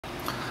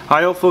Hi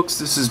all folks,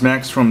 this is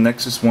Max from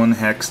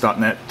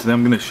Nexus1hacks.net. Today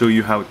I'm going to show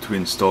you how to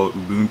install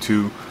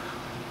Ubuntu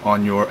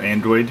on your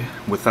Android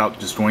without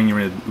destroying your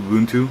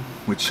Ubuntu,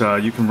 which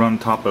you can run on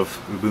top of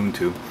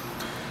Ubuntu.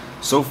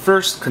 So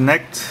first,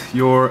 connect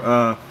your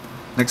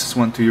Nexus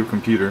One to your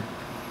computer,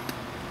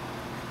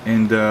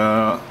 and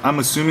I'm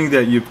assuming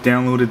that you've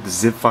downloaded the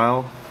zip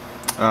file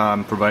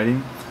I'm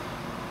providing,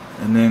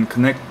 and then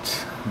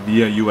connect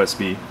via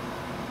USB.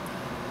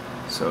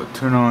 So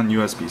turn on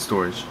USB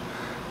storage.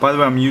 By the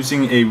way, I'm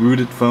using a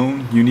rooted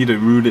phone. You need a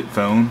rooted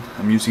phone.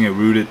 I'm using a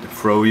rooted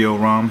Froyo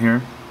ROM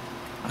here.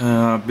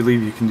 I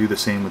believe you can do the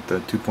same with the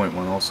 2.1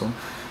 also.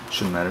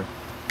 Shouldn't matter.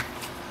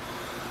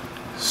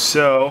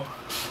 So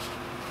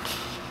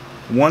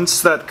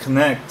once that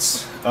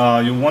connects,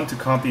 you'll want to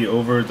copy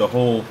over the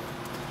whole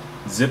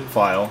zip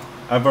file.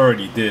 I've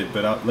already did,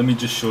 but let me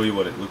just show you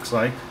what it looks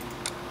like.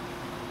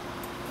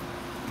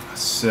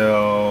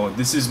 So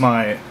this is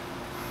my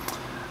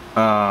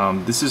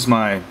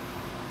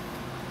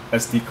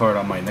SD card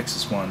on my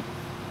Nexus One,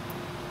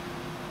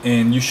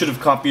 and you should have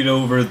copied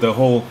over the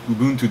whole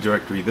Ubuntu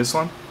directory, this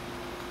one,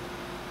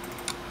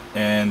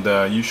 and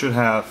you should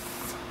have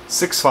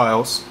 6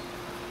 files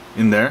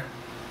in there,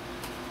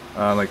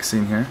 like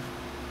seen here.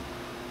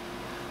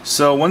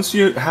 So once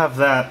you have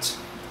that,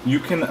 you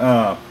can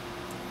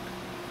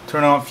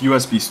turn off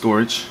USB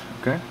storage.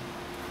 Okay,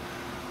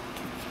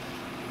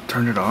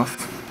 turn it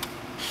off,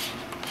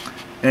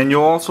 and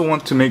you'll also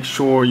want to make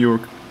sure your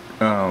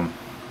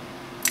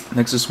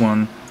Nexus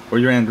One or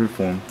your Android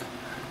phone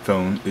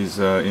is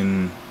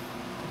in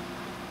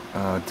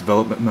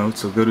development mode.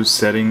 So go to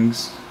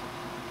Settings,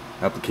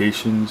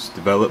 Applications,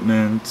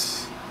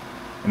 Development,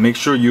 and make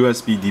sure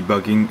USB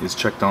debugging is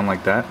checked on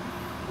like that.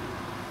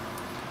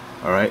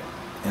 Alright,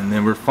 and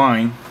then we're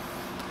fine.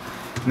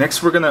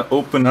 Next we're gonna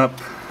open up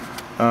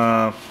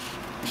a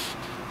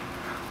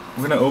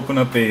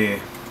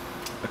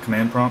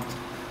command prompt.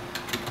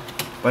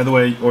 By the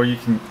way, or you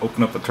can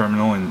open up a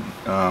terminal in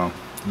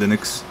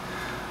Linux.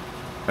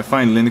 I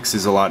find Linux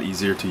is a lot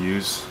easier to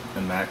use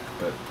than Mac,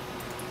 but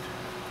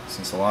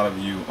since a lot of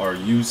you are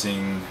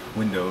using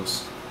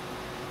Windows,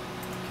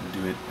 you can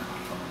do it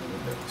on the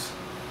Windows.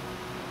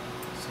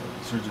 So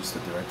these are just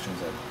the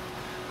directions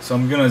so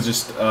I'm gonna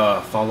just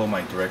follow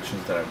my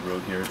directions that I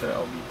wrote here that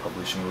I'll be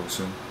publishing real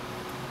soon.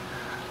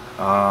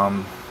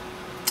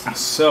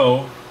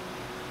 So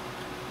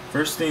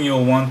first thing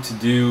you'll want to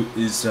do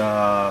is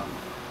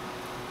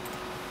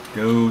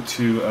go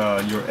to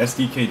your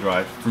SDK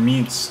drive. For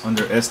me, it's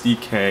under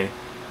SDK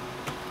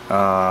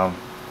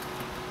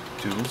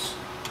tools.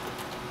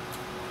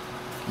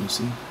 Can you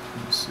see?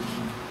 Let me see.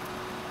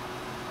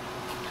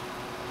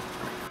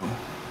 Cool.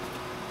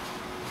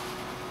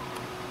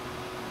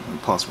 Let me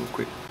pause real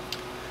quick.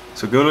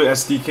 So go to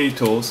SDK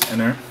tools,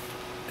 enter,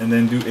 and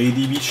then do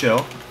Adb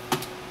Shell,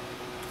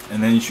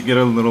 and then you should get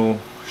a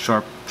little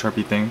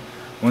sharpie thing.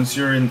 Once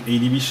you're in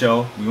Adb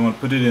Shell, you want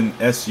to put it in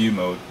SU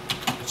mode.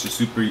 It's a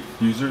super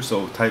user,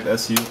 so type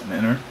SU and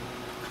enter.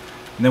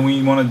 And then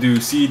we want to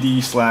do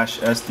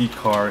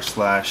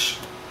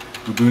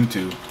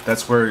cd/sdcar/ubuntu.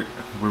 That's where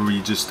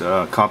we just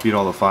copied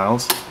all the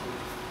files.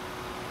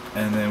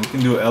 And then we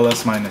can do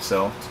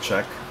ls-l to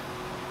check.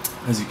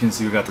 As you can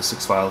see, we got the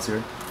 6 files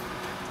here.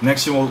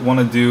 Next, you will want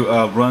to do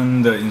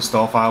run the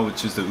install file,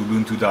 which is the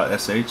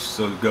ubuntu.sh.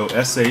 So go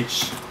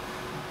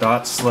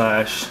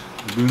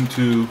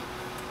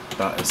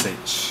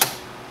sh.ubuntu.sh.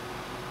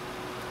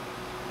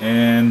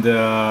 And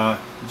you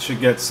should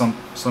get some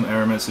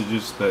error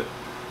messages, but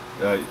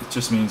it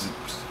just means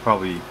it's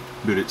probably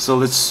booted. So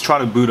let's try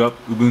to boot up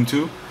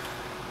Ubuntu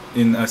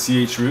in a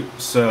chroot.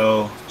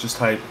 So just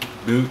type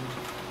boot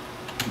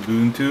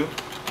Ubuntu,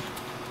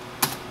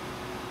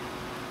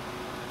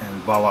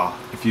 and voila.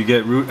 If you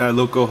get root at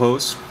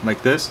localhost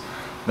like this,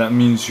 that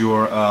means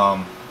you're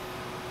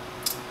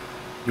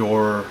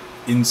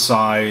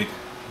inside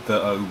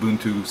the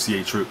Ubuntu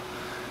chroot.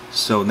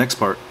 So next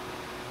part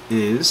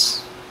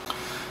is,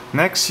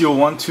 next you'll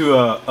want to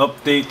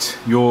update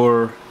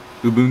your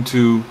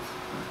Ubuntu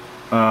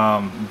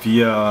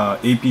via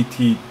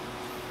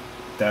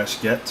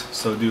apt-get.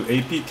 So do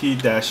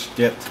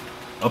apt-get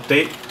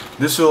update.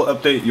 This will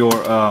update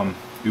your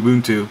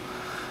Ubuntu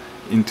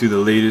into the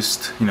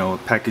latest,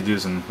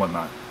 packages and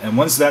whatnot. And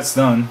once that's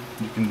done,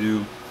 you can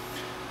do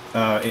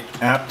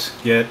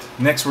apt-get.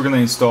 Next we're going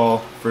to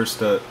install first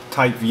the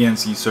type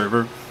VNC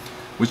server,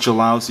 which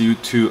allows you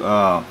to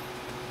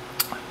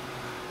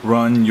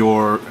run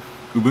your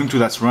Ubuntu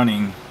that's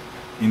running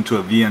into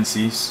a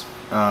VNC,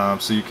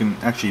 so you can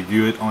actually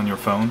view it on your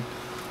phone,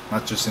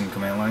 not just in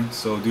command line.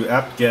 So do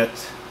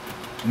apt-get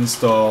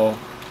install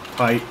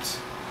type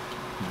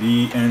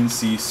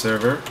VNC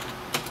server,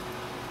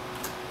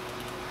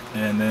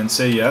 and then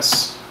say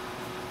yes.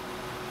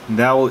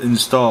 That will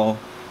install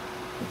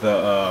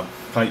the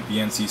type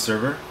VNC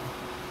server.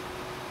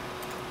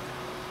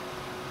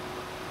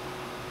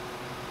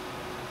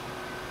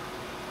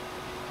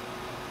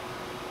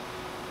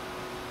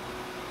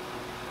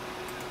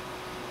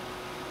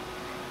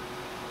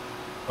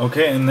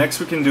 Okay, and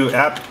next we can do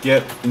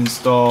apt-get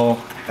install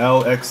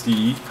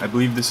Lxde. I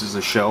believe this is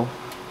a shell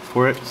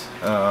for it.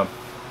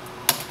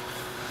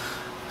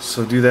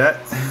 So do that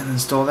and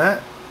install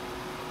that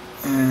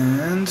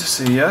and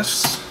say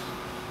yes.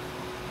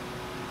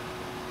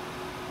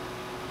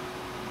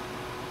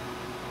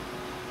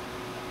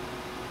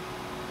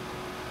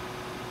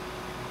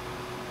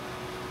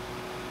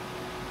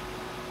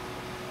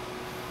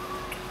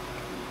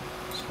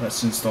 So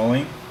that's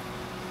installing.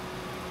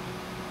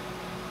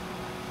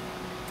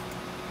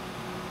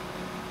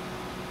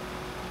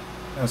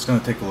 That's going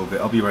to take a little bit.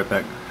 I'll be right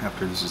back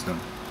after this is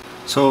done.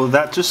 So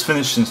that just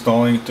finished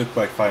installing. It took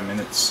like 5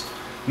 minutes.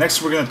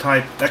 Next we're going to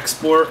type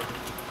export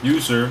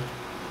user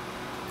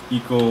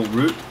equal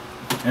root,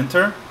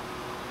 enter.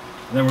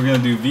 And then we're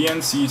going to do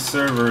vnc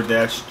server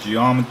dash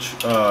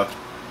geometry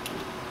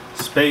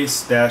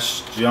space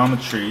dash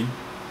geometry,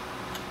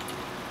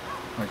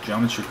 like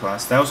geometry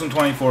class,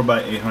 1024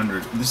 by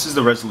 800. This is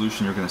the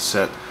resolution you're going to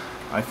set.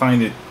 I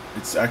find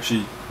it's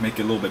actually make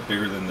it a little bit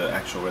bigger than the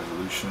actual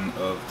resolution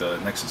of the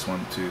Nexus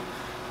One to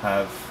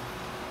have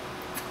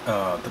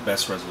the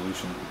best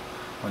resolution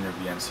on your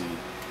VNC.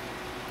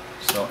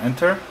 So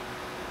enter,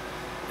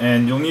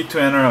 and you'll need to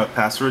enter a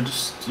password.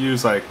 Just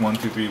use like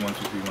 123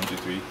 123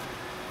 123.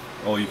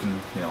 Oh, you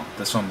can,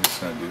 that's what I'm just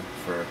gonna do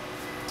for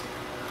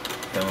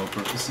demo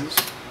purposes.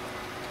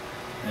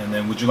 And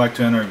then would you like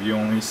to enter a view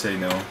only? Say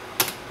no.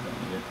 Don't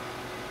need it.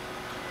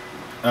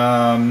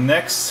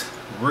 Next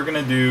we're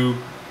gonna do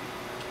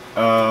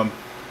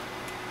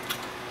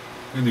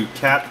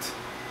cat,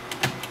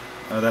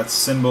 that's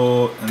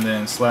symbol, and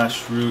then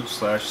 /root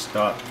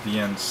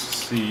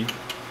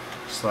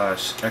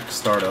 /.vnc/x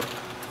startup.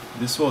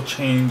 This will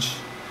change.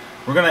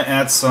 We're gonna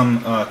add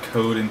some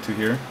code into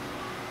here.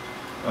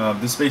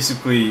 This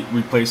basically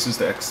replaces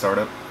the X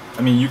startup.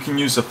 I mean, you can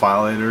use a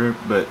file editor,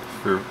 but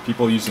for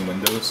people using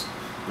Windows,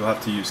 you'll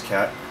have to use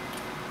cat.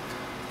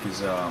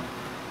 Because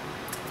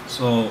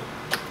so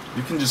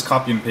you can just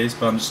copy and paste,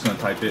 but I'm just gonna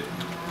type it.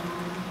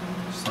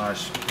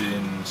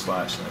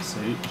 /bin/sh,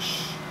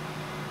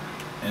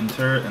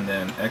 enter, and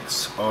then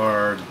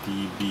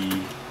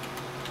xrdb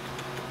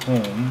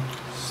home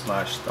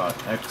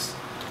 /.x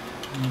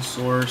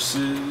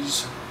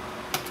resources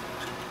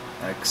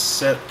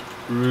xset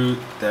root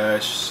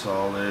dash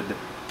solid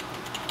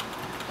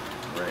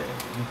array,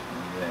 and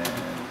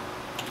then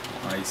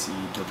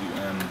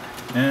icwm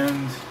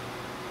and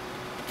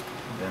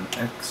then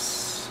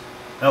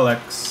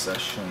lx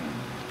session.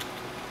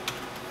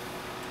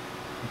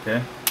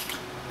 Okay.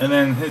 And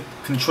then hit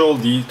Control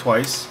D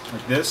twice,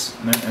 like this,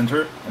 and then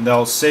enter, and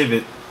that'll save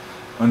it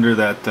under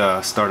that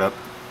startup.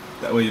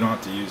 That way you don't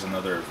have to use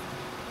another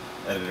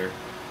editor.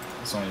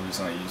 That's the only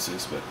reason I use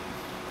this. But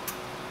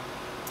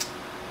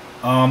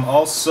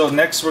also,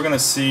 next we're gonna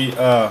see.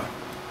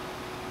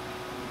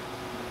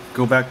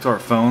 Go back to our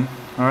phone.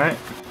 All right,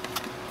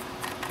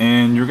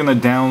 and you're gonna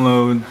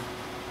download.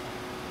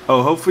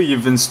 Oh, hopefully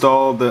you've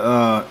installed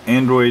the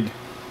Android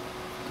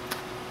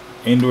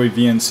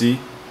VNC.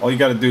 All you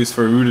gotta do is,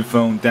 for a rooted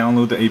phone,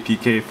 download the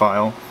APK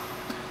file,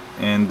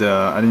 and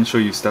I didn't show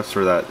you steps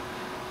for that,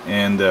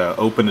 and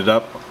open it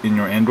up in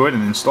your Android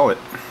and install it.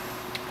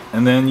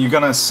 And then you're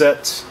gonna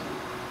set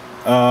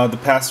the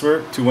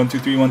password to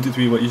 123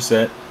 123, what you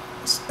set,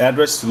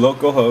 address to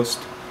localhost,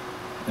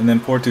 and then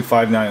port to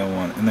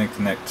 5901, and then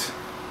connect.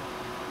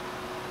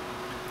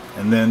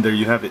 And then there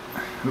you have it.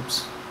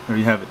 Oops, there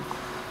you have it.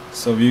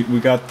 So we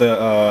got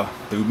the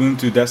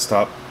Ubuntu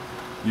desktop.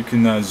 You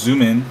can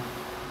zoom in.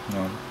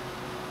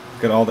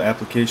 Got all the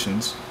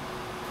applications,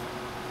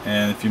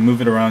 and if you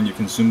move it around you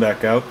can zoom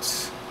back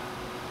out,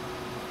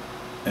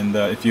 and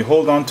if you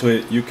hold on to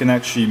it you can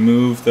actually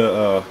move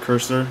the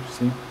cursor.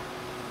 See?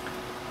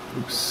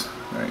 Oops.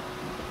 Alright,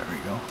 there we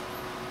go.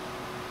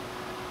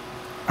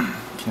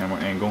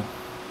 Camera angle.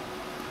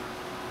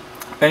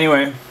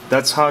 Anyway,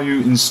 that's how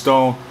you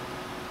install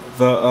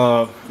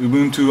the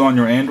Ubuntu on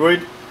your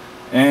Android,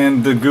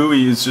 and the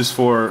GUI is just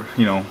for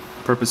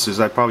purposes.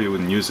 I probably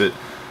wouldn't use it.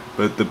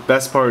 But the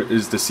best part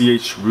is the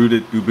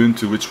ch-rooted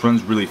Ubuntu, which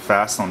runs really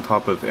fast on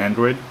top of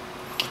Android.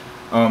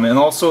 And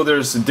also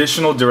there's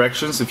additional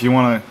directions if you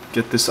want to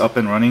get this up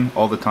and running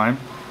all the time.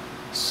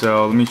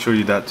 So let me show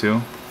you that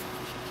too.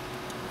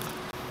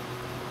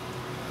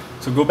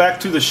 So go back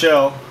to the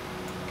shell,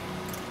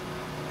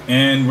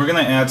 and we're going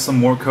to add some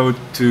more code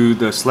to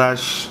the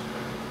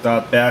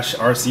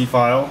 /.bashrc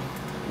file,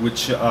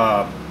 which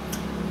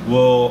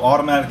will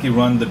automatically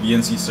run the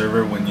VNC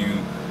server when you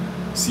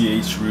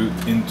ch-root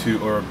into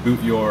or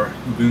boot your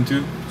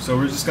Ubuntu. So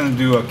we're just going to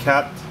do a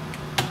cat,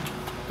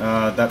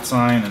 that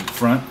sign in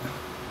front.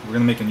 We're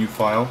going to make a new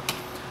file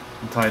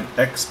and type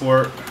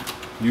export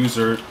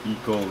user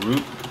equal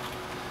root,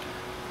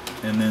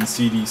 and then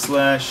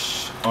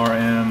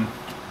cd/rm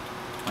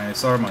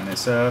 -r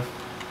 -f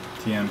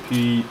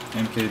tmp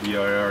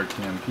mkdir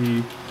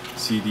tmp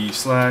cd/,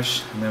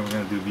 and then we're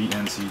going to do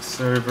vnc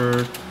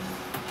server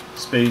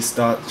space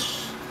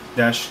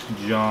dash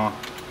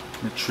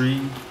geometry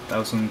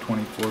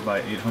 1024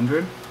 by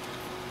 800,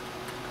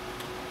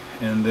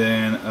 and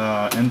then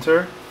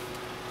enter,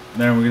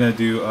 Then we're gonna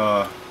do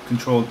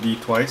Control D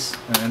twice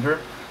and enter,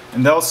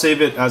 and that'll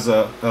save it as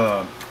a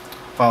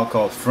file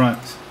called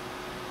front.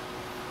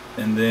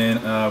 And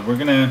then we're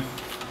gonna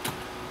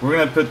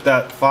put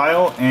that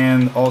file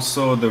and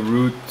also the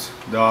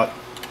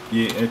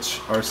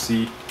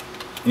root.ehrc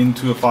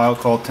into a file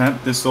called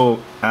temp. This will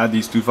add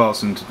these two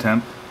files into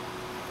temp,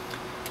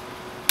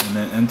 and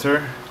then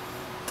enter.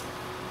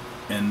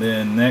 And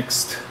then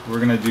next we're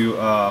gonna do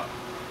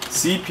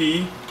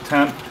cp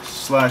temp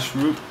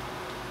 /root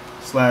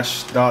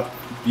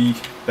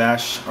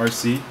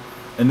 /.b-rc,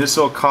 and this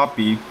will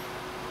copy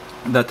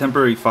that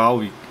temporary file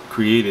we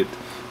created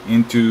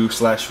into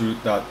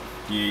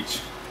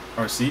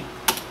 /root.bhrc.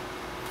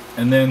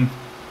 And then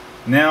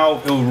now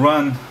it'll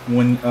run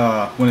when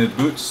it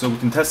boots, so we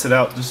can test it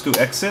out. Just do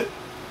exit,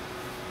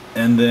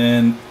 and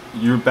then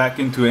you're back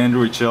into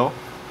Android Shell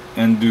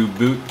and do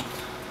boot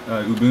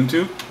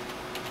Ubuntu,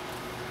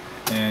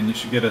 and you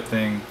should get a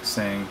thing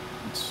saying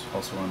it's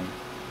also running.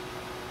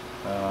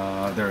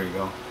 There you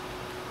go.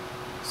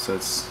 So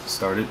it's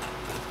started.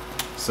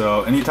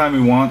 So anytime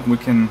we want, we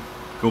can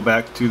go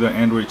back to the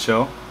Android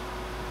Shell.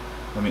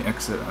 Let me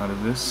exit out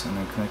of this and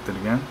then connect it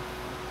again.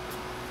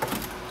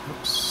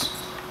 Oops.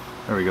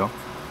 There we go.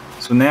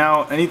 So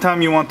now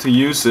anytime you want to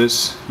use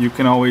this, you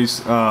can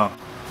always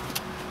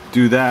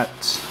do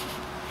that.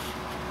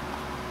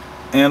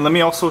 And let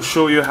me also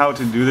show you how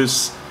to do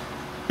this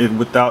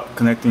without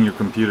connecting your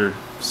computer.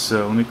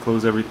 So let me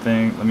close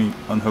everything. Let me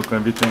unhook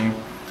everything.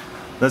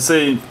 Let's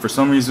say for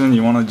some reason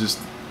you want to just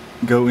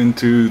go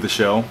into the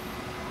shell.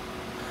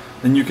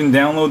 Then you can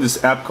download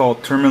this app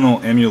called Terminal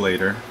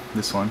Emulator,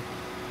 this one,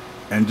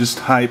 and just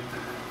type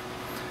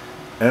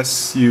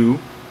SU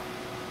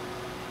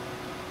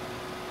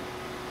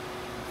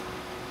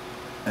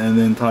and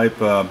then type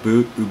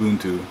boot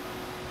Ubuntu.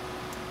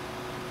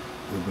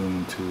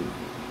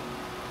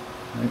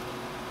 Right?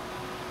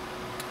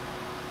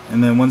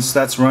 And then once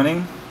that's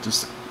running,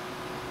 just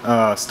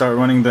start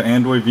running the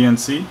Android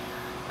VNC,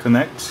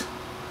 connect,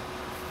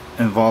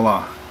 and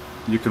voila,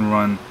 you can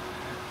run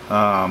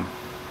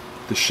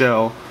the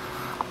shell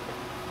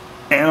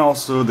and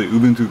also the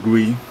Ubuntu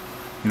GUI,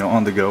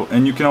 on the go.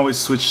 And you can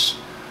always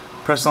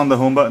press on the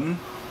home button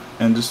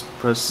and just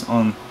press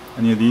on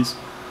any of these,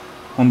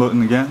 home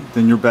button again,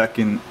 then you're back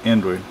in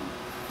Android.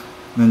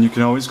 And then you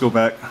can always go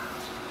back,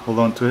 hold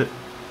on to it,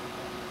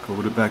 go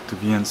with it back to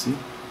VNC,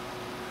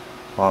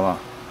 voila.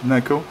 Isn't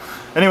that cool?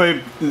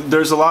 Anyway,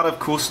 there's a lot of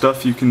cool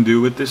stuff you can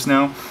do with this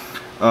now.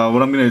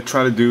 What I'm going to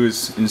try to do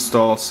is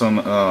install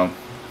some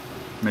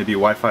maybe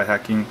Wi-Fi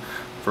hacking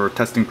for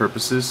testing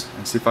purposes,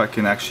 and see if I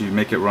can actually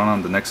make it run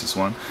on the Nexus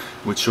One,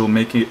 which will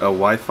make it a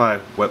Wi-Fi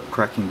web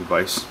cracking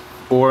device.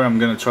 Or I'm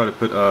going to try to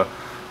put a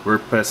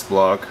WordPress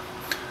blog.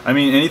 I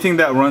mean, anything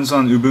that runs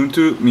on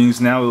Ubuntu means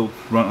now it'll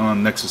run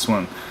on Nexus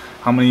One.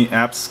 How many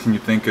apps can you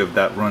think of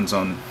that runs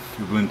on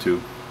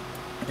Ubuntu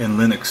and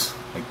Linux?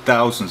 Like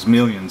thousands,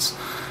 millions.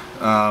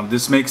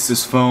 This makes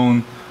this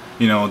phone,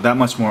 that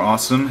much more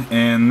awesome.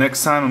 And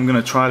next time I'm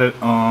gonna try it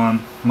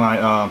on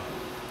my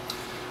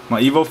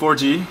my Evo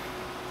 4G.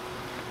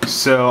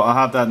 So I'll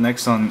have that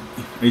next on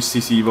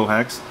HTC Evo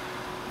Hacks.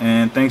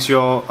 And thanks you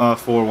all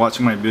for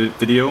watching my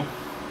video.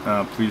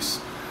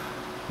 Please,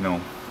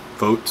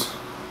 vote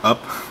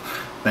up.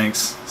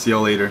 Thanks. See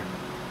y'all later.